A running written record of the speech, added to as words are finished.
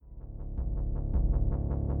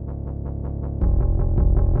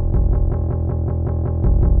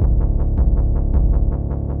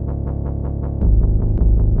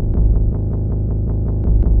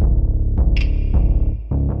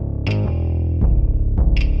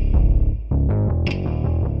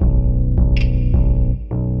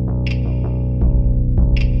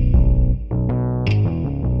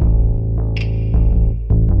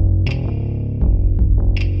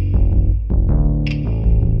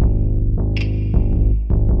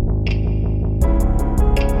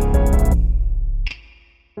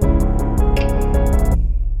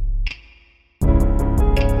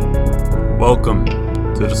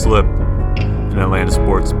Slip, an Atlanta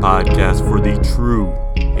sports podcast for the true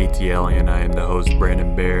ATL, and I am the host,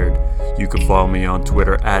 Brandon Baird. You can follow me on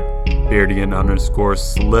Twitter at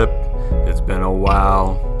Bairdian_slip. It's been a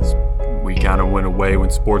while. We kind of went away when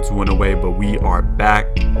sports went away, but we are back.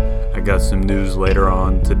 I got some news later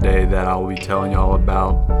on today that I'll be telling y'all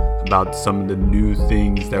about some of the new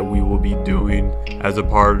things that we will be doing as a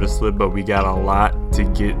part of the Slip, but we got a lot to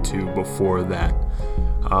get to before that.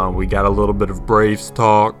 We got a little bit of Braves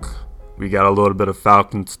talk. We got a little bit of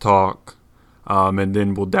Falcons talk. And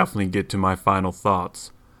then we'll definitely get to my final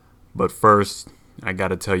thoughts. But first, I got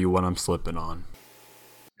to tell you what I'm slipping on.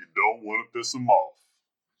 You don't want to piss him off.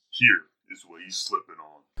 Here is what he's slipping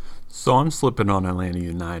on. So I'm slipping on Atlanta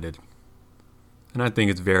United. And I think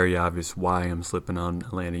it's very obvious why I'm slipping on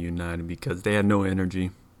Atlanta United, because they had no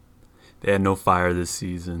energy. They had no fire this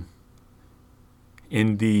season.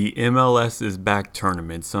 In the MLS is Back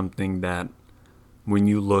tournament, something that when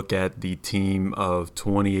you look at the team of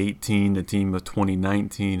 2018, the team of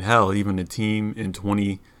 2019, hell, even the team in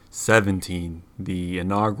 2017, the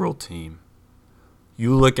inaugural team,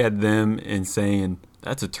 you look at them and saying,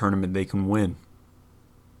 that's a tournament they can win.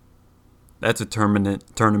 That's a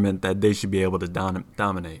tournament that they should be able to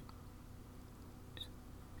dominate.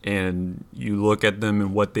 And you look at them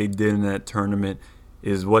and what they did in that tournament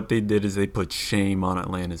is they put shame on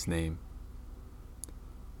Atlanta's name.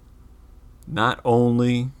 Not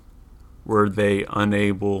only were they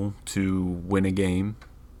unable to win a game,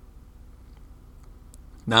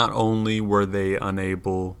 not only were they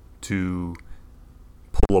unable to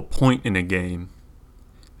pull a point in a game,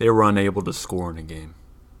 they were unable to score in a game.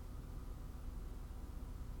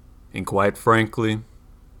 And quite frankly,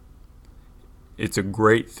 it's a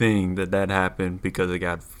great thing that happened because it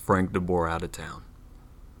got Frank DeBoer out of town.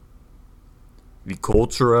 The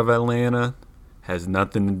culture of Atlanta has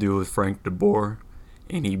nothing to do with Frank DeBoer,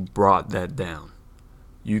 and he brought that down.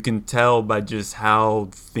 You can tell by just how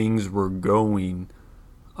things were going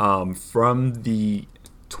from the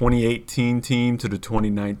 2018 team to the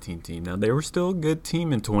 2019 team. Now, they were still a good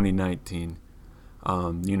team in 2019.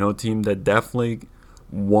 Team that definitely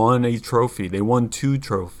won a trophy. They won 2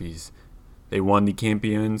 trophies. They won the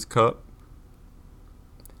Champions Cup,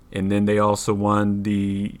 and then they also won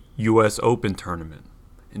the U.S. Open tournament.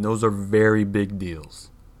 And those are very big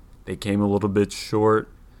deals. They came a little bit short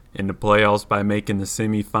in the playoffs by making the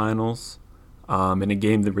semifinals in a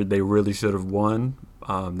game that they really should have won,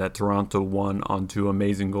 that Toronto won on 2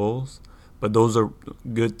 amazing goals. But those are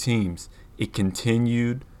good teams. It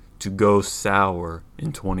continued to go sour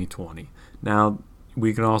in 2020. Now,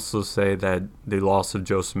 we can also say that the loss of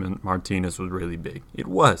Joseph Martinez was really big. It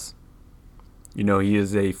was. He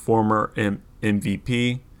is a former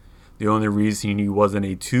MVP. The only reason he wasn't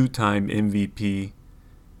a 2-time MVP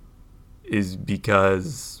is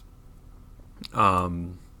because,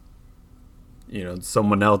 someone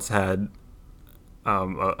else had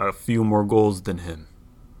a few more goals than him.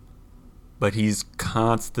 But he's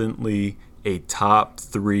constantly a top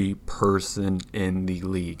 3 person in the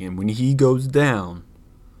league. And when he goes down,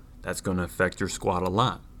 that's going to affect your squad a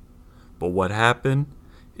lot. But what happened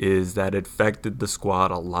is that it affected the squad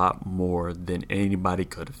a lot more than anybody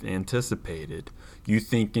could have anticipated. You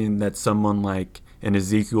thinking that someone like an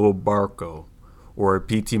Ezekiel Barco or a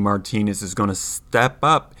P.T. Martinez is going to step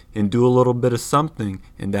up and do a little bit of something,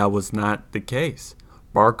 and that was not the case.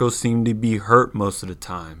 Barco seemed to be hurt most of the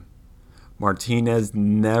time. Martinez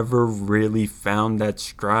never really found that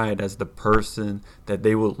stride as the person that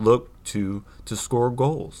they would look to score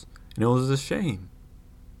goals. And it was a shame.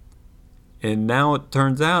 And now it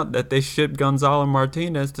turns out that they shipped Gonzalo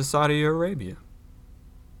Martinez to Saudi Arabia.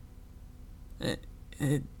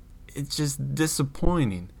 It's just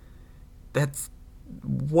disappointing. That's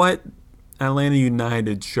what Atlanta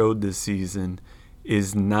United showed this season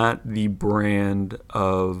is not the brand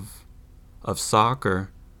of soccer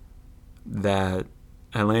that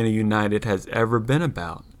Atlanta United has ever been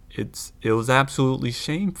about. It was absolutely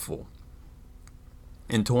shameful.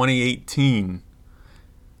 In 2018,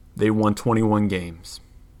 they won 21 games.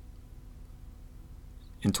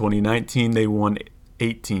 In 2019, they won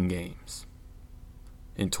 18 games.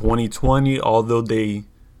 In 2020, although they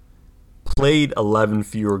played 11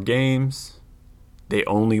 fewer games, they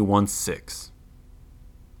only won 6.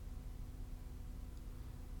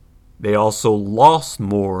 They also lost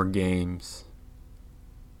more games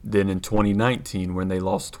than in 2019 when they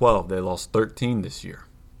lost 12. They lost 13 this year.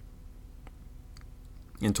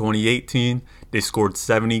 In 2018, they scored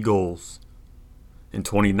 70 goals. In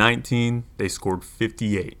 2019, they scored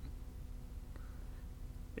 58.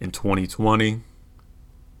 In 2020,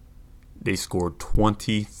 they scored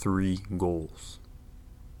 23 goals.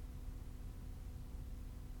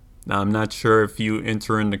 Now, I'm not sure if you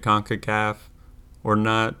enter into CONCACAF or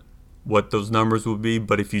not, what those numbers will be,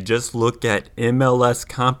 but if you just look at MLS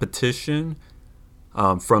competition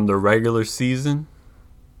from the regular season,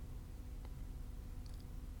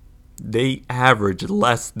 they average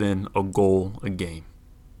less than a goal a game.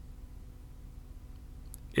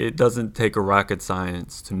 It doesn't take a rocket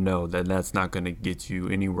science to know that that's not going to get you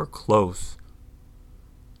anywhere close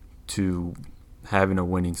to having a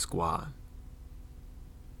winning squad.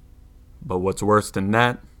 But what's worse than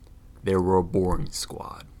that, they were a boring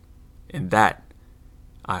squad. And that,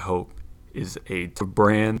 I hope, is a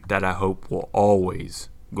brand that I hope will always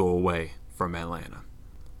go away from Atlanta.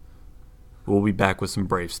 We'll be back with some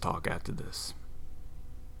Braves talk after this.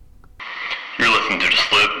 You're listening to The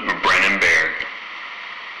Slip with Brandon Baird.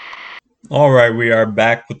 All right, we are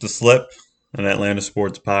back with The Slip, an Atlanta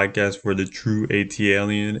sports podcast for the true AT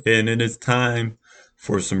alien, and it is time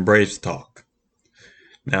for some Braves talk.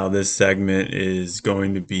 Now, this segment is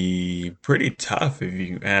going to be pretty tough if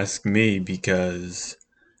you ask me, because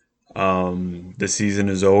the season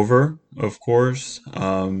is over, of course,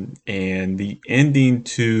 and the ending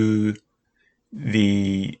to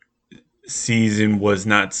the season was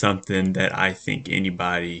not something that I think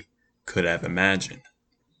anybody could have imagined.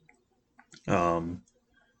 And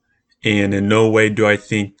in no way do I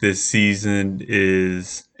think this season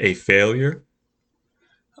is a failure.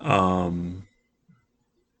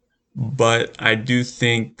 But I do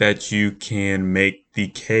think that you can make the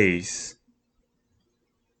case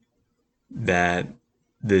that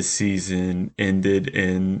this season ended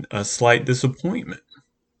in a slight disappointment.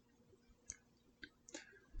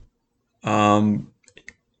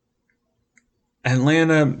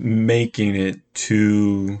 Atlanta making it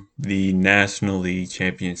to the National League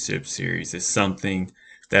Championship Series is something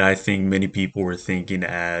that I think many people were thinking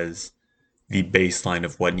as the baseline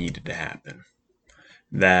of what needed to happen.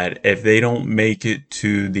 That if they don't make it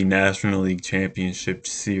to the National League Championship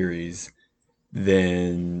Series,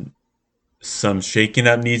 then some shaking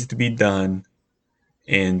up needs to be done.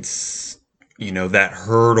 And, that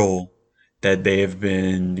hurdle that they have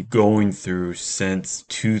been going through since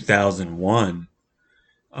 2001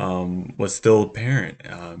 was still apparent,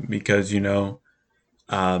 because,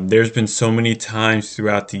 there's been so many times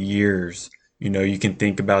throughout the years. You can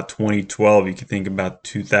think about 2012, you can think about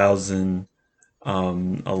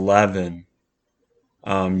 2011,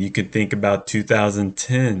 you could think about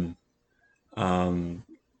 2010,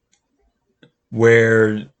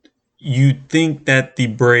 where you think that the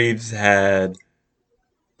Braves had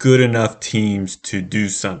good enough teams to do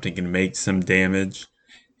something and make some damage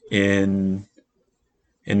in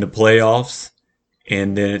the playoffs,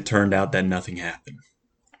 and then it turned out that nothing happened.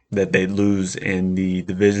 That they lose in the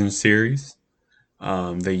division series.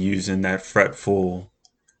 They use in that fretful,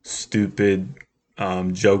 stupid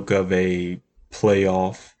joke of a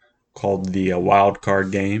playoff called the wild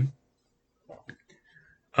card game.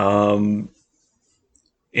 And,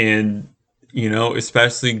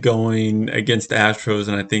 especially going against the Astros,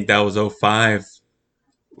 and I think that was 05,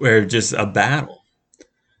 where just a battle.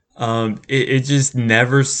 It just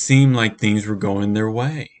never seemed like things were going their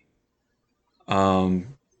way. And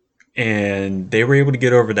they were able to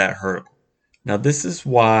get over that hurdle. Now, this is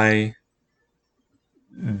why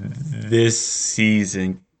this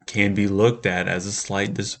season can be looked at as a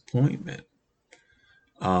slight disappointment.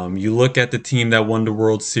 You look at the team that won the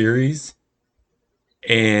World Series,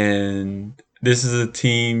 and this is a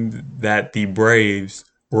team that the Braves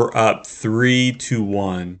were up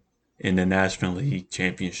 3-1 in the National League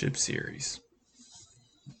Championship Series.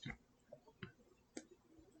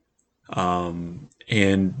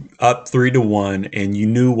 And up 3-1, and you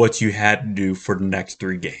knew what you had to do for the next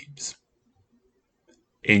 3 games.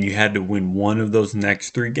 And you had to win one of those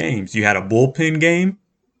next 3 games. You had a bullpen game.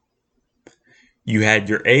 You had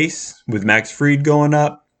your ace with Max Fried going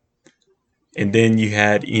up. And then you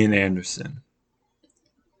had Ian Anderson.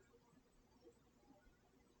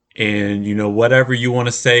 And, whatever you want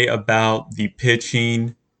to say about the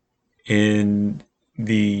pitching in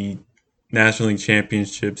the National League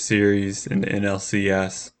Championship Series and the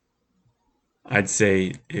NLCS, I'd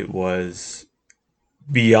say it was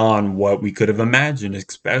beyond what we could have imagined,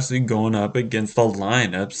 especially going up against a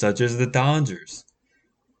lineup such as the Dodgers.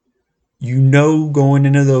 Going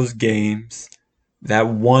into those games that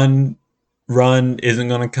one run isn't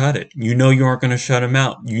going to cut it. You aren't going to shut them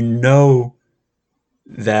out.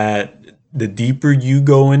 That the deeper you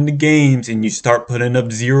go into games and you start putting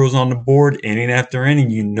up zeros on the board inning after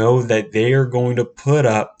inning, that they are going to put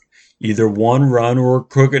up either one run or a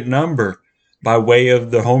crooked number by way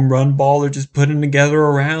of the home run ball or just putting together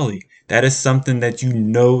a rally. That is something that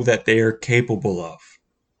that they are capable of.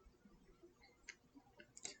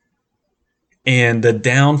 And the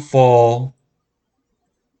downfall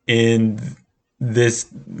in this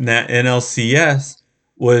NLCS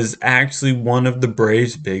was actually one of the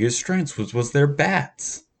Braves' biggest strengths, which was their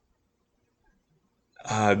bats.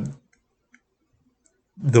 Uh,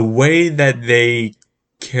 the way that they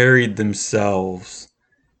carried themselves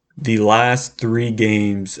the last three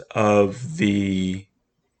games of that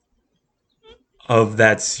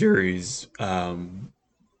series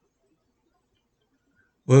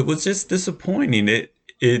was just disappointing.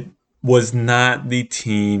 It was not the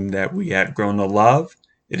team that we had grown to love.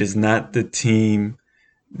 It is not the team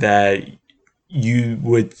that you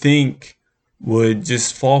would think would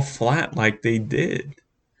just fall flat like they did.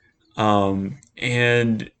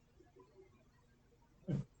 And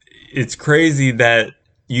it's crazy that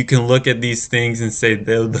you can look at these things and say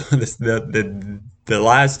the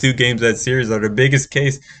last two games of that series are the biggest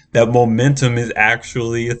case that momentum is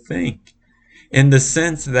actually a thing. In the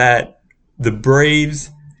sense that the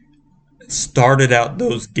Braves started out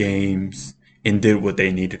those games and did what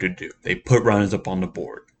they needed to do. They put runners up on the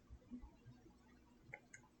board.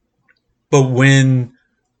 But when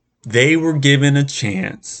they were given a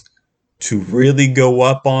chance to really go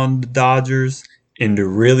up on the Dodgers and to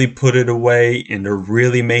really put it away and to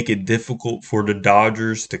really make it difficult for the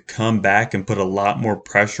Dodgers to come back and put a lot more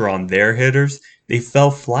pressure on their hitters, they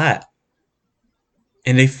fell flat.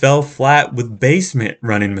 And they fell flat with basement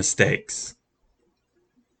running mistakes.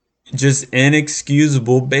 Just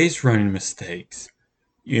inexcusable base running mistakes.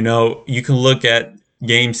 You know, you can look at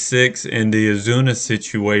Game 6 in the Ozuna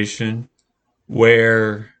situation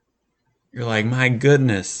where you're like, my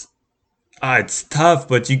goodness, it's tough,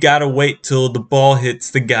 but you got to wait till the ball hits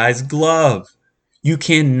the guy's glove. You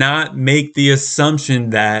cannot make the assumption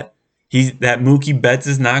that Mookie Betts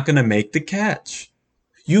is not going to make the catch.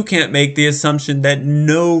 You can't make the assumption that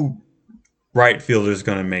no right fielder is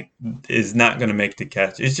not going to make the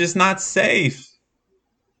catch. It's just not safe.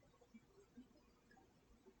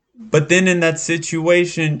 But then in that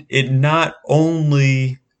situation, it not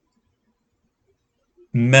only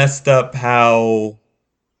messed up how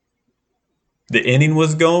the inning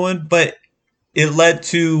was going, but it led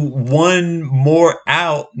to one more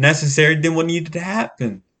out necessary than what needed to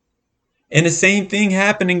happen. And the same thing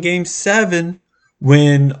happened in Game 7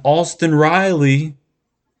 when Austin Riley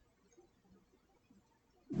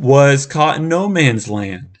was caught in no man's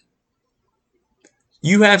land.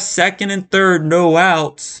 You have second and third, no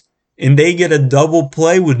outs, and they get a double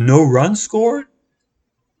play with no run scored?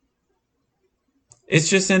 It's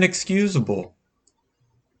just inexcusable.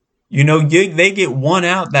 You know, they get one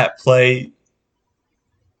out that play,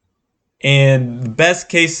 and the best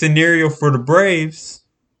case scenario for the Braves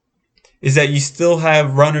is that you still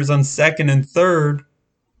have runners on second and third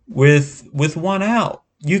with one out.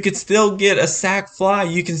 You could still get a sac fly.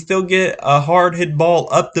 You can still get a hard hit ball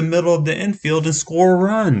up the middle of the infield and score a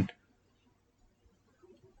run.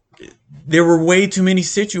 There were way too many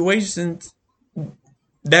situations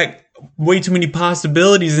way too many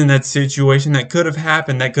possibilities in that situation that could have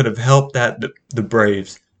happened, that could have helped the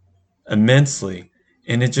Braves immensely,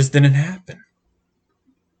 and it just didn't happen.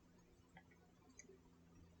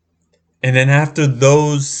 And then after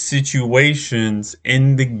those situations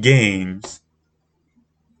in the games,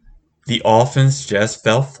 the offense just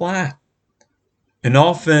fell flat. An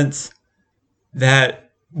offense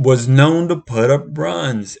that was known to put up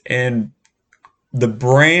runs, and the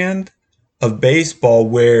brand of baseball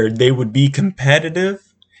where they would be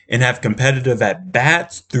competitive and have competitive at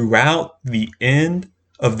bats throughout the end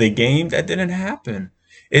of the game, that didn't happen.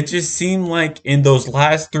 It just seemed like in those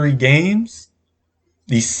last three games,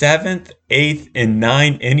 the 7th, 8th, and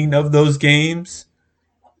 9th inning of those games,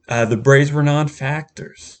 the Braves were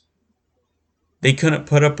non-factors. They couldn't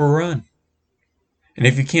put up a run. And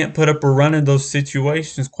if you can't put up a run in those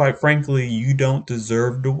situations, quite frankly, you don't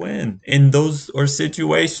deserve to win. And those are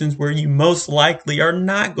situations where you most likely are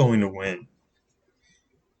not going to win.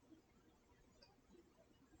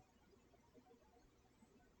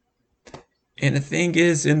 And the thing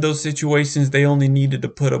is, in those situations, they only needed to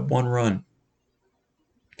put up one run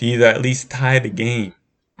to either at least tie the game.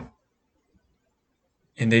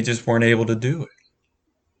 And they just weren't able to do it.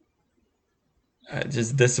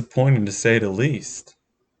 Just disappointing to say the least.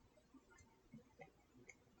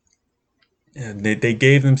 And they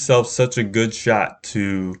gave themselves such a good shot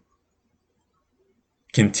to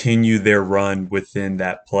continue their run within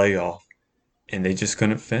that playoff, and they just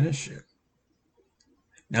couldn't finish it.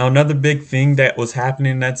 Now, another big thing that was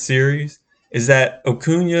happening in that series is that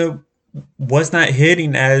Acuna was not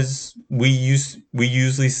hitting as we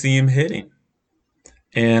usually see him hitting.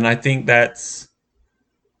 And I think that's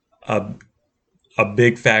a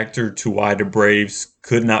big factor to why the Braves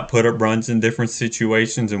could not put up runs in different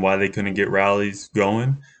situations and why they couldn't get rallies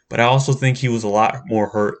going. But I also think he was a lot more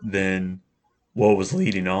hurt than what was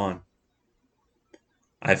leading on.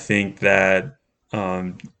 I think that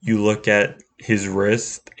you look at his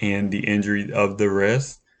wrist and the injury of the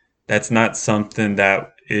wrist, that's not something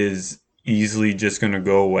that is easily just going to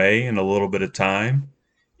go away in a little bit of time.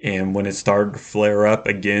 And when it started to flare up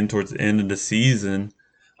again towards the end of the season,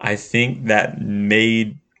 I think that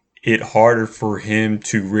made it harder for him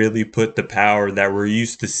to really put the power that we're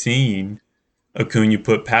used to seeing Acuna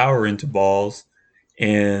put power into balls.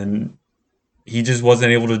 And he just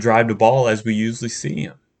wasn't able to drive the ball as we usually see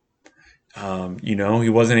him. He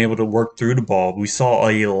wasn't able to work through the ball. We saw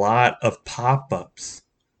a lot of pop ups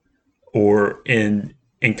or in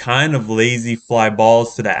kind of lazy fly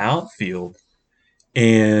balls to the outfield.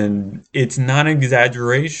 And it's not an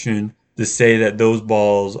exaggeration to say that those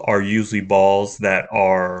balls are usually balls that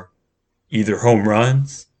are either home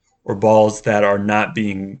runs or balls that are not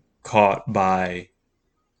being caught by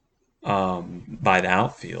the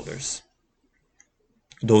outfielders.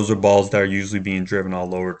 Those are balls that are usually being driven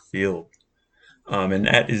all over the field. And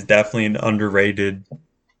that is definitely an underrated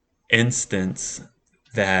instance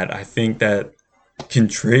that I think that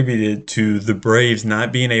contributed to the Braves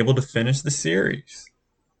not being able to finish the series.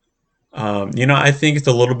 I think it's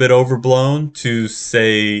a little bit overblown to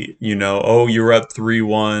say, oh, you're up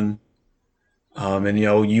 3-1, and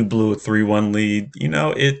you blew a 3-1 lead.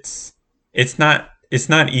 It's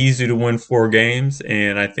not easy to win 4 games,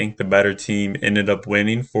 and I think the better team ended up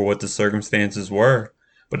winning for what the circumstances were.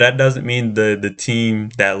 But that doesn't mean the team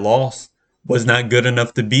that lost was not good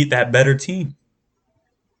enough to beat that better team.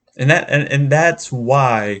 And that's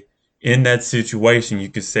why in that situation you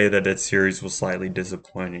could say that series was slightly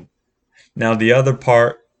disappointing. Now the other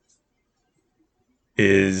part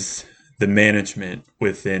is the management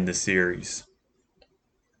within the series.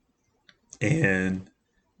 And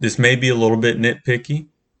this may be a little bit nitpicky,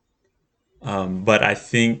 but I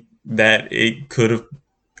think that it could have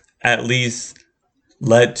at least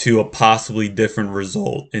led to a possibly different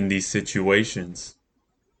result in these situations.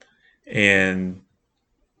 And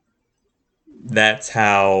that's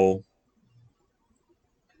how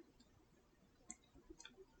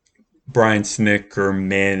Brian Snitker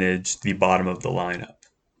managed the bottom of the lineup.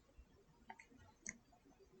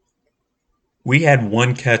 We had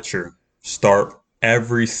one catcher start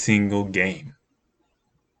every single game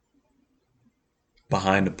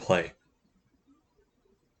behind the plate.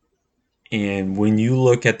 And when you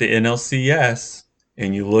look at the NLCS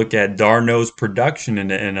and you look at d'Arnaud's production in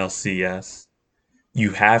the NLCS,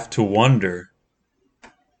 you have to wonder,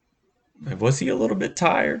 was he a little bit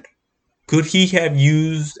tired? Could he have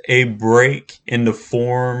used a break in the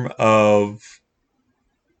form of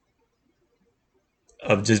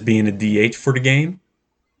just being a DH for the game?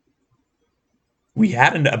 We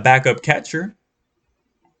had a backup catcher,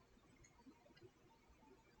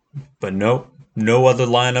 but no other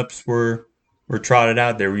lineups were trotted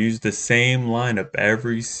out there. We used the same lineup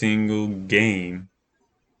every single game,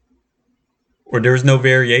 or there was no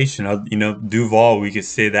variation. Duvall, we could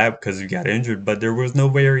say that because he got injured, but there was no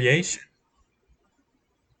variation.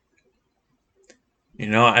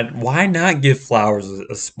 Why not give Flowers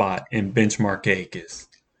a spot and bench Markakis?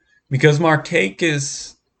 Because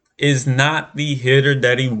Markakis is not the hitter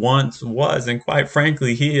that he once was. And quite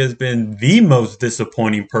frankly, he has been the most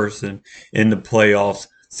disappointing person in the playoffs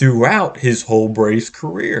throughout his whole Braves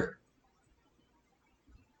career.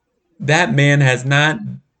 That man has not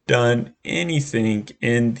done anything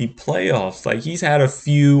in the playoffs. Like, he's had a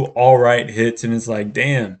few all right hits, and it's like,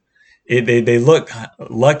 damn, they look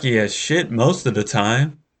lucky as shit most of the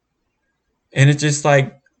time. And it's just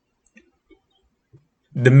like,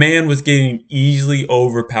 the man was getting easily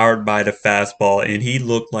overpowered by the fastball, and he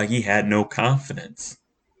looked like he had no confidence.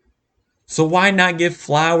 So why not give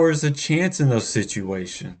Flowers a chance in those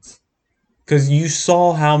situations? Because you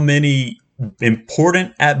saw how many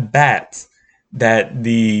important at-bats that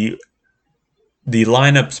the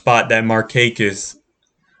lineup spot that Markakis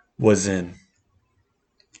was in.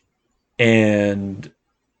 And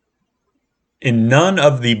in none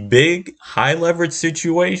of the big, high-leverage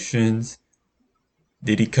situations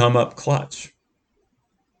did he come up clutch.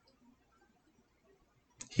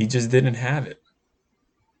 He just didn't have it.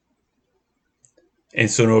 And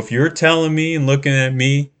so if you're telling me and looking at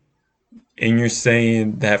me and you're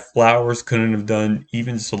saying that Flowers couldn't have done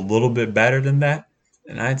even just a little bit better than that,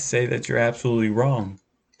 then I'd say that you're absolutely wrong.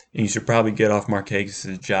 And you should probably get off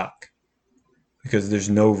Markakis' jock. Because there's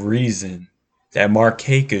no reason that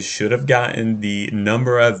Markakis should have gotten the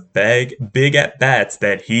number of big at-bats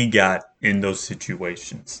that he got in those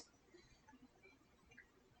situations.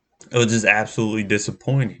 It was just absolutely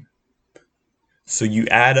disappointing. So you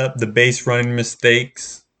add up the base running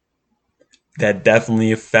mistakes that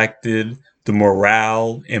definitely affected the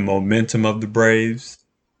morale and momentum of the Braves.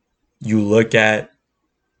 You look at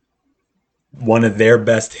one of their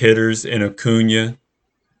best hitters in Acuna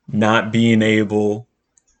not being able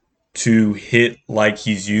to hit like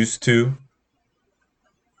he's used to.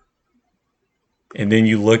 And then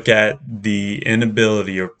you look at the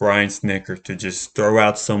inability of Brian Snitker to just throw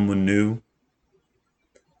out someone new.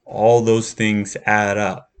 All those things add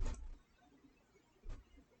up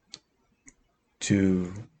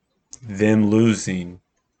to them losing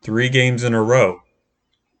 3 games in a row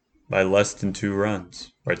by less than 2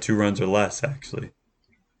 runs, by 2 runs or less, actually.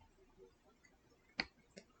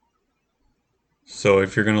 So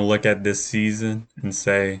if you're going to look at this season and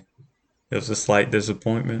say it was a slight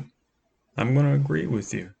disappointment, I'm going to agree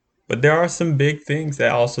with you. But there are some big things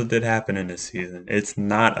that also did happen in this season. It's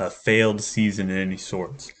not a failed season in any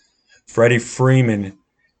sorts. Freddie Freeman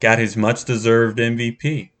got his much-deserved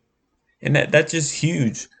MVP. And that's just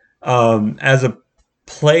huge. As a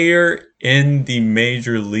player in the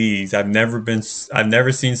major leagues, I've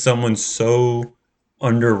never seen someone so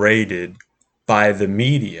underrated by the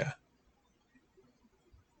media.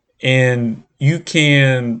 And you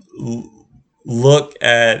can look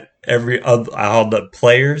at all the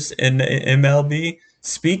players in the MLB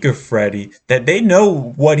speak of Freddie, that they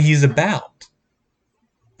know what he's about.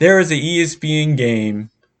 There is an ESPN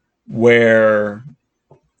game where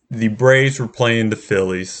the Braves were playing the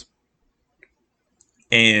Phillies,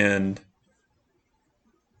 and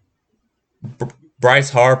Bryce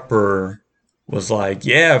Harper was like,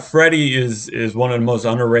 "Yeah, Freddie is one of the most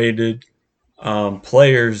underrated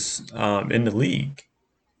players in the league.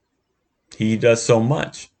 He does so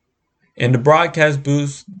much," and the broadcast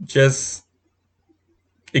booth just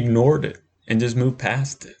ignored it and just moved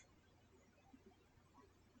past it.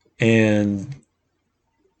 And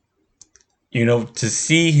to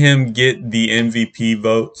see him get the MVP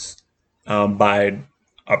votes by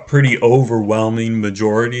a pretty overwhelming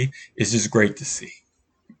majority is just great to see.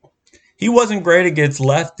 He wasn't great against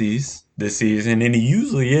lefties this season, and he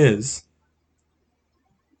usually is.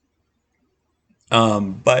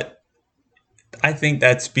 But I think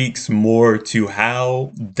that speaks more to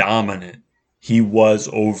how dominant he was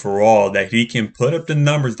overall, that he can put up the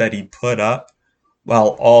numbers that he put up while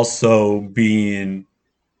also being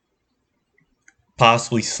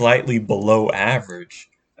possibly slightly below average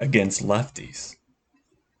against lefties.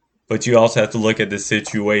 But you also have to look at the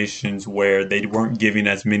situations where they weren't giving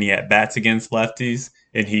as many at-bats against lefties,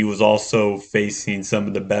 and he was also facing some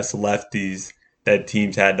of the best lefties that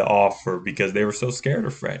teams had to offer because they were so scared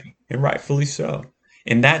of Freddie, and rightfully so.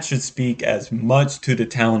 And that should speak as much to the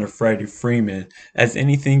talent of Freddie Freeman as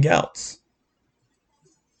anything else.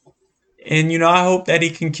 And, I hope that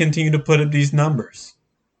he can continue to put up these numbers.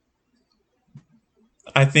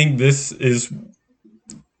 I think this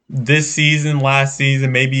season, last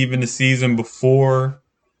season, maybe even the season before,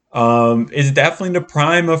 is definitely the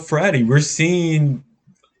prime of Freddie. We're seeing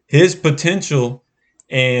his potential,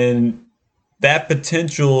 and that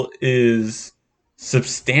potential is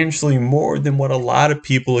substantially more than what a lot of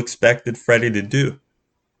people expected Freddie to do.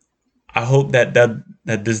 I hope that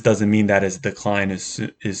this doesn't mean that his decline is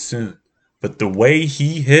soon. But the way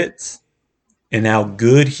he hits and how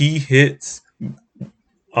good he hits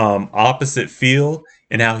opposite field,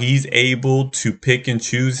 and how he's able to pick and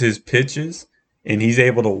choose his pitches, and he's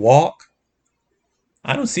able to walk,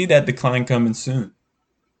 I don't see that decline coming soon.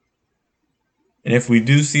 And if we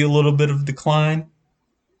do see a little bit of decline,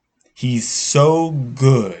 he's so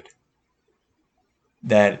good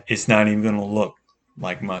that it's not even going to look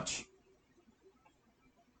like much.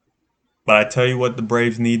 But I tell you what the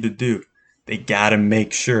Braves need to do. They got to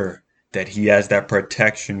make sure that he has that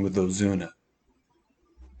protection with Ozuna.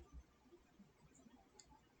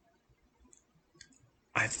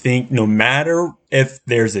 I think no matter if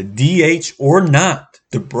there's a DH or not,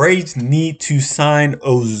 the Braves need to sign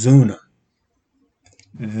Ozuna.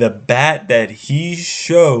 The bat that he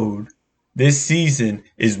showed this season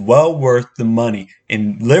is well worth the money.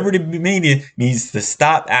 And Liberty Media needs to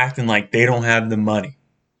stop acting like they don't have the money.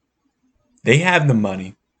 They have the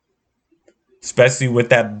money. Especially with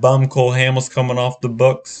that bum Cole Hamels coming off the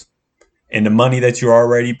books. And the money that you're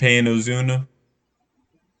already paying Ozuna.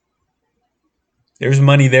 There's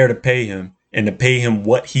money there to pay him, and to pay him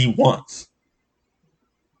what he wants.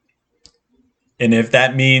 And if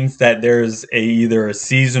that means that there's either a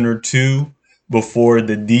season or two before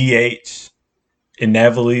the DH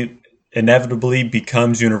inevitably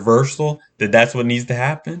becomes universal, that's what needs to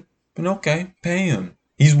happen, then okay, pay him.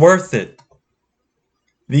 He's worth it.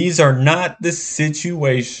 These are not the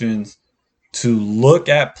situations to look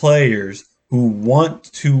at players who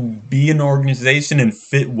want to be an organization and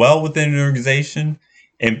fit well within an organization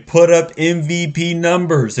and put up MVP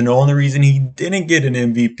numbers. And the only reason he didn't get an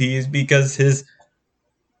MVP is because his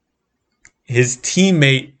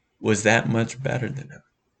teammate was that much better than him.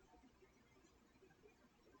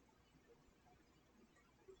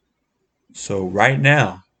 So right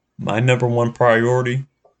now, my number one priority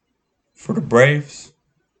for the Braves,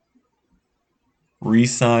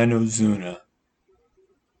 re-sign Ozuna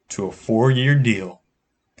to a 4-year deal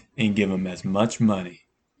and give him as much money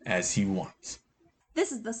as he wants.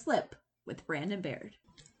 This is The Slip with Brandon Baird.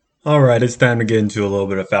 All right, it's time to get into a little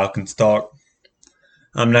bit of Falcons talk.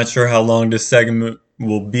 I'm not sure how long this segment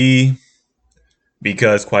will be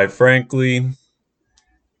because, quite frankly,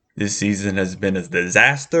 this season has been a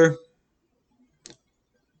disaster.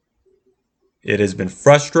 It has been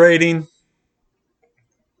frustrating.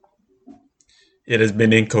 It has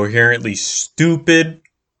been incoherently stupid.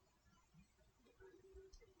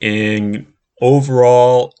 And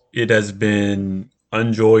overall, it has been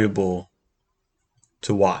enjoyable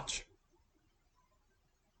to watch.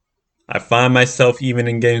 I find myself, even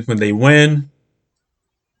in games when they win,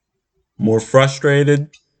 more frustrated.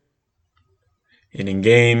 And in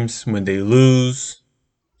games when they lose,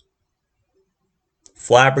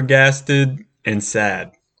 flabbergasted and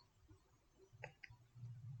sad.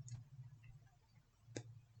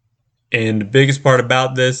 And the biggest part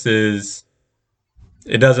about this is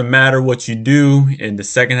it doesn't matter what you do in the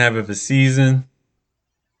second half of the season.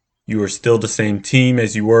 You are still the same team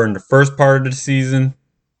as you were in the first part of the season.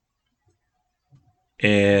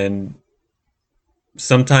 And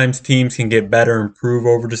sometimes teams can get better and improve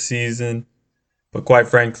over the season. But quite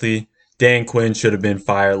frankly, Dan Quinn should have been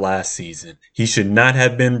fired last season. He should not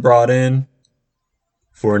have been brought in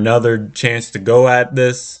for another chance to go at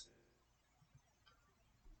this.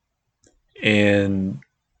 And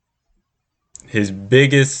there's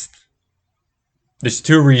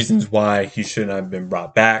two reasons why he shouldn't have been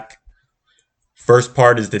brought back. First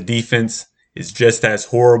part is the defense is just as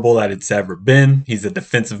horrible as it's ever been. He's a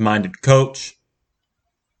defensive-minded coach.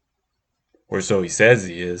 Or so he says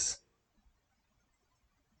he is.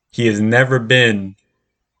 He has never been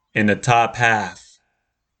in the top half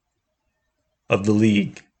of the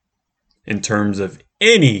league in terms of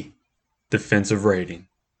any defensive rating.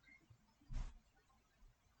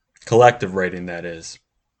 Collective rating, that is.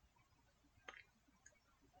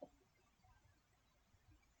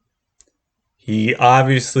 He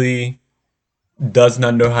obviously does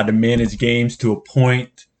not know how to manage games to a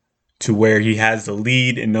point to where he has the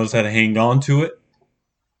lead and knows how to hang on to it.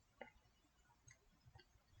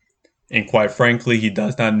 And quite frankly, he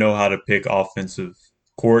does not know how to pick offensive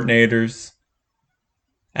coordinators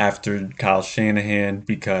after Kyle Shanahan,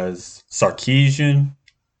 because Sarkisian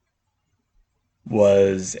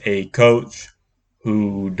was a coach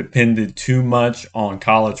who depended too much on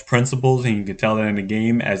college principles, and you could tell that in the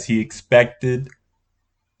game, as he expected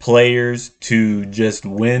players to just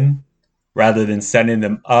win rather than setting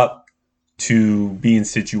them up to be in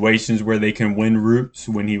situations where they can win routes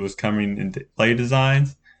when he was coming into play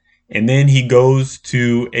designs. And then he goes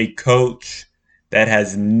to a coach that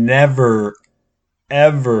has never,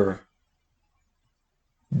 ever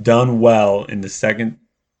done well in the second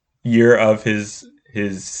year of his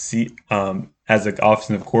as an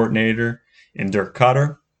offensive coordinator in Dirk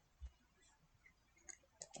Cutter.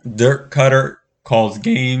 Dirk Cutter calls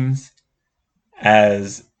games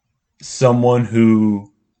as someone who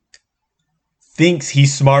thinks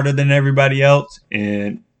he's smarter than everybody else,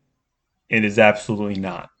 and it is absolutely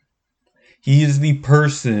not. He is the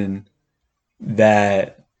person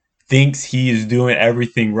that thinks he is doing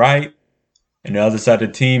everything right, and the other side of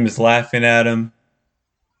the team is laughing at him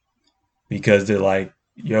because they're like,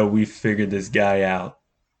 yo, we figured this guy out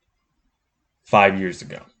 5 years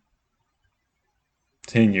ago,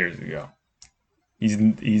 10 years ago.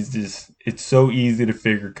 He's just, it's so easy to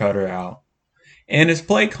figure Cutter out. And his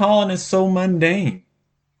play calling is so mundane.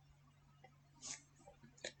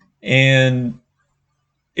 And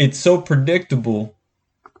it's so predictable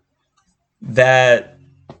that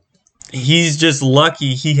he's just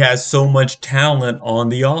lucky he has so much talent on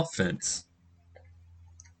the offense.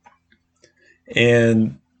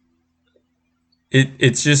 And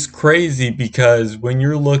it's just crazy because when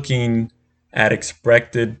you're looking at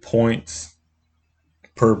expected points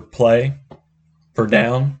per play, per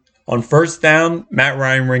down, on first down, Matt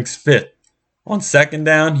Ryan ranks 5th. On second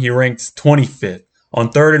down, he ranks 25th. On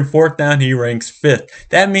third and fourth down, he ranks 5th.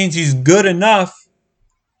 That means he's good enough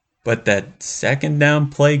But that second down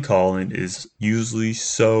play calling is usually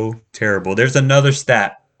so terrible. There's another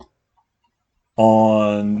stat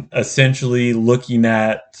on essentially looking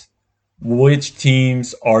at which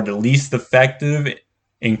teams are the least effective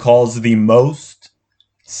and calls the most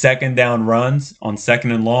second down runs on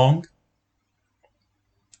second and long.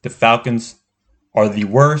 The Falcons are the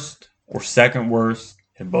worst or second worst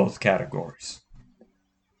in both categories.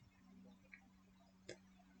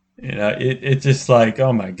 It's just like,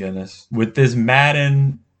 oh my goodness. With this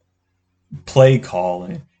Madden play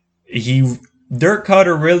calling, Dirk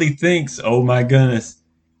Cutter really thinks, oh my goodness,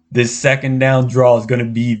 this second down draw is going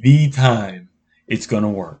to be the time it's going to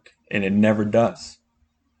work. And it never does.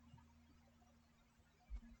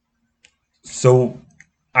 So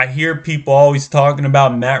I hear people always talking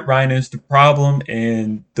about Matt Ryan is the problem,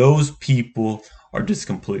 and those people are just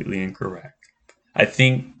completely incorrect. I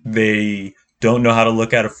think they don't know how to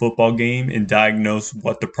look at a football game and diagnose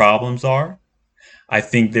what the problems are. I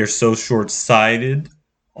think they're so short sighted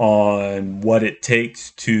on what it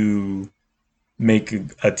takes to make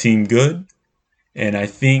a team good. And I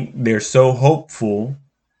think they're so hopeful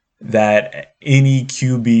that any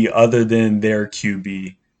QB other than their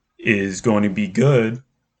QB is going to be good.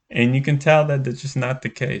 And you can tell that that's just not the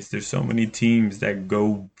case. There's so many teams that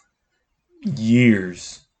go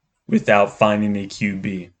years without finding a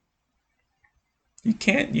QB. You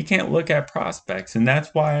can't look at prospects, and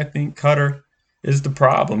that's why I think Cutter is the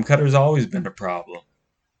problem. Cutter's always been a problem.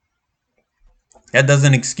 That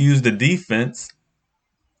doesn't excuse the defense,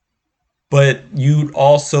 but you'd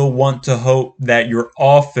also want to hope that your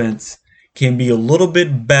offense can be a little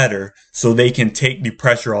bit better so they can take the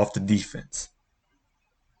pressure off the defense.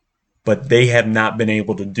 But they have not been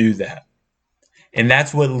able to do that. And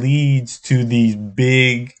that's what leads to these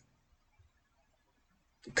big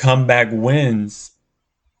comeback wins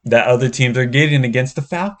that other teams are getting against the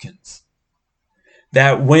Falcons.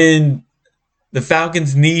 That when the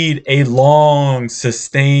Falcons need a long,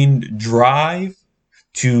 sustained drive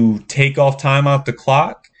to take off time off the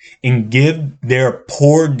clock and give their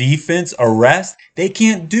poor defense a rest, they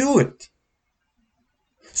can't do it.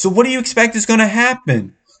 So what do you expect is going to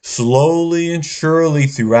happen? Slowly and surely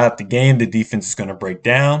throughout the game, the defense is going to break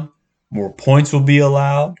down. More points will be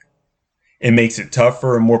allowed. It makes it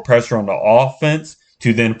tougher and more pressure on the offense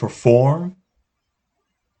to then perform.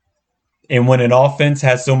 And when an offense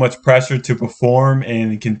has so much pressure to perform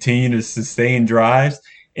and continue to sustain drives,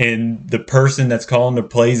 and the person that's calling the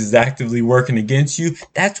plays is actively working against you,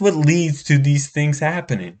 that's what leads to these things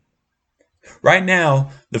happening. Right now,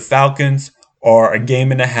 the Falcons are a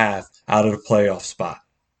game and a half out of the playoff spot.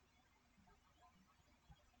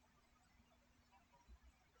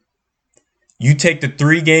 You take the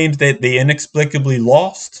 3 games that they inexplicably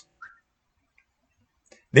lost,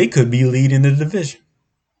 they could be leading the division.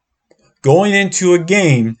 Going into a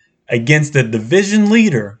game against the division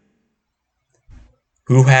leader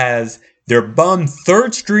who has their bum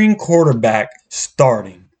third string quarterback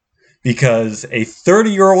starting because a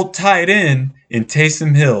 30-year-old tight end in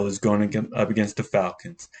Taysom Hill is going up against the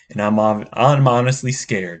Falcons. And I'm honestly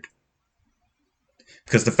scared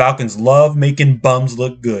because the Falcons love making bums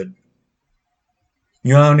look good.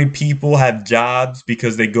 You know how many people have jobs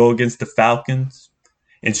because they go against the Falcons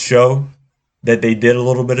and show that they did a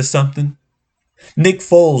little bit of something? Nick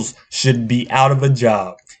Foles should be out of a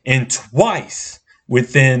job. And twice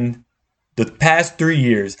within the past 3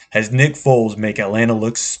 years has Nick Foles make Atlanta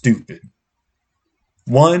look stupid.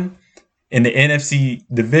 One, in the NFC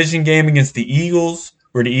division game against the Eagles,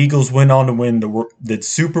 where the Eagles went on to win the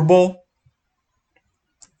Super Bowl,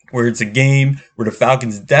 where it's a game where the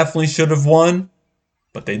Falcons definitely should have won,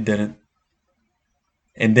 but they didn't.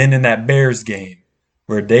 And then in that Bears game,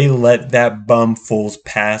 where they let that bum Foles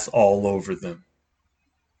pass all over them.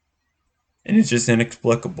 And it's just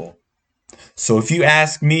inexplicable. So if you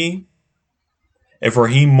ask me if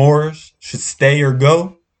Raheem Morris should stay or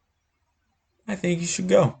go, I think he should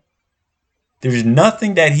go. There's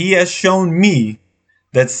nothing that he has shown me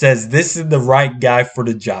that says this is the right guy for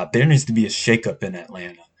the job. There needs to be a shakeup in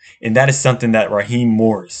Atlanta. And that is something that Raheem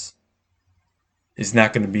Morris is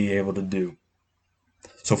not going to be able to do.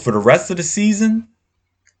 So for the rest of the season,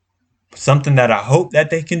 something that I hope that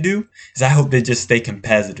they can do is I hope they just stay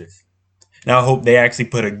competitive. And I hope they actually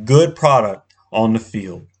put a good product on the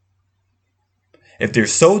field. If they're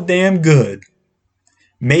so damn good,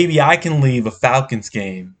 maybe I can leave a Falcons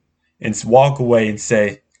game and walk away and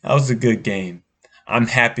say, that was a good game. I'm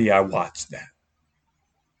happy I watched that.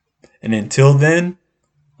 And until then,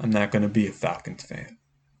 I'm not going to be a Falcons fan.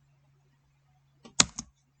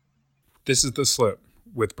 This is The Slip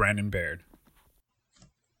with Brandon Baird.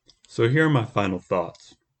 So here are my final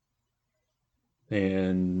thoughts.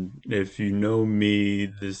 And if you know me,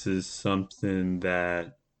 this is something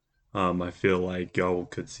that I feel like y'all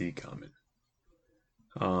could see coming.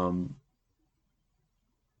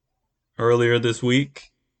 Earlier this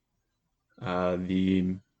week,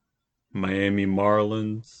 the Miami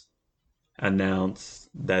Marlins announced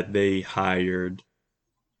that they hired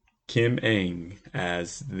Kim Ng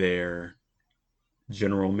as their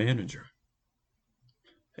general manager.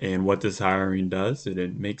 And what this hiring does,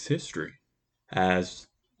 it makes history, as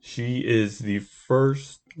she is the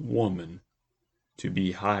first woman to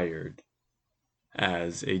be hired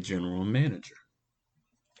as a general manager.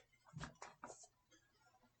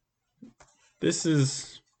 This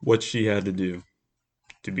is what she had to do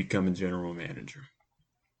to become a general manager.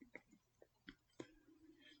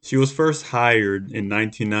 She was first hired in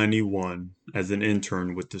 1991 as an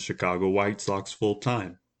intern with the Chicago White Sox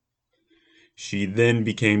full-time. She then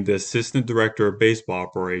became the assistant director of baseball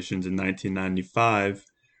operations in 1995,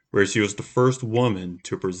 where she was the first woman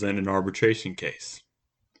to present an arbitration case.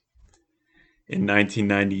 In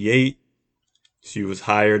 1998, she was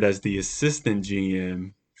hired as the assistant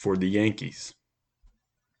GM for the Yankees.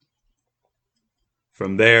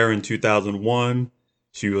 From there, in 2001,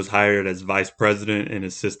 she was hired as vice president and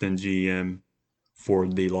assistant GM for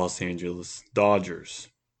the Los Angeles Dodgers.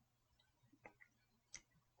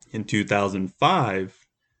 In 2005,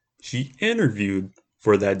 she interviewed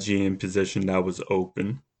for that GM position that was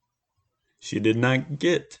open. She did not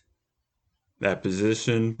get that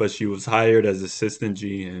position, but she was hired as assistant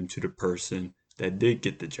GM to the person that did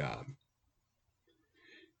get the job.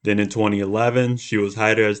 Then in 2011, she was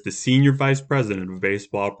hired as the senior vice president of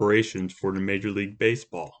baseball operations for the Major League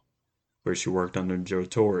Baseball, where she worked under Joe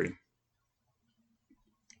Torre.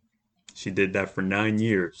 She did that for 9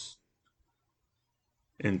 years,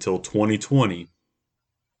 until 2020,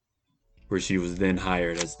 where she was then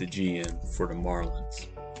hired as the GM for the Marlins.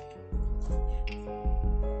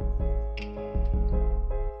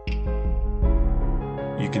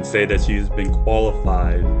 You can say that she has been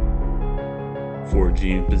qualified for a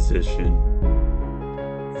GM position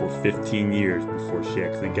for 15 years before she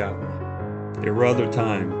actually got one. There were other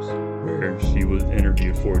times where she was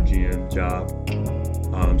interviewed for a GM job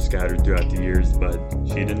scattered throughout the years, but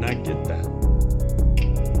she did not get that.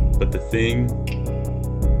 But the thing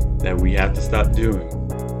that we have to stop doing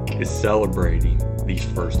is celebrating these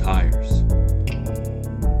first hires.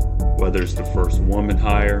 Whether it's the first woman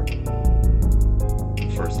hire,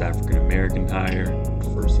 the first African American hire, the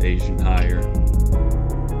first Asian hire,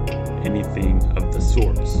 anything of the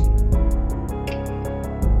sorts.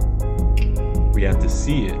 We have to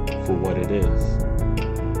see it for what it is.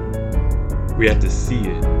 We have to see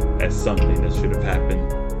it as something that should have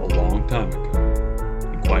happened a long time ago,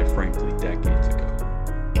 and quite frankly, decades ago.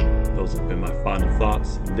 Those have been my final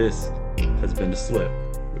thoughts, and this has been The Slip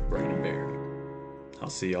with Brandon Baird. I'll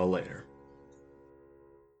see y'all later.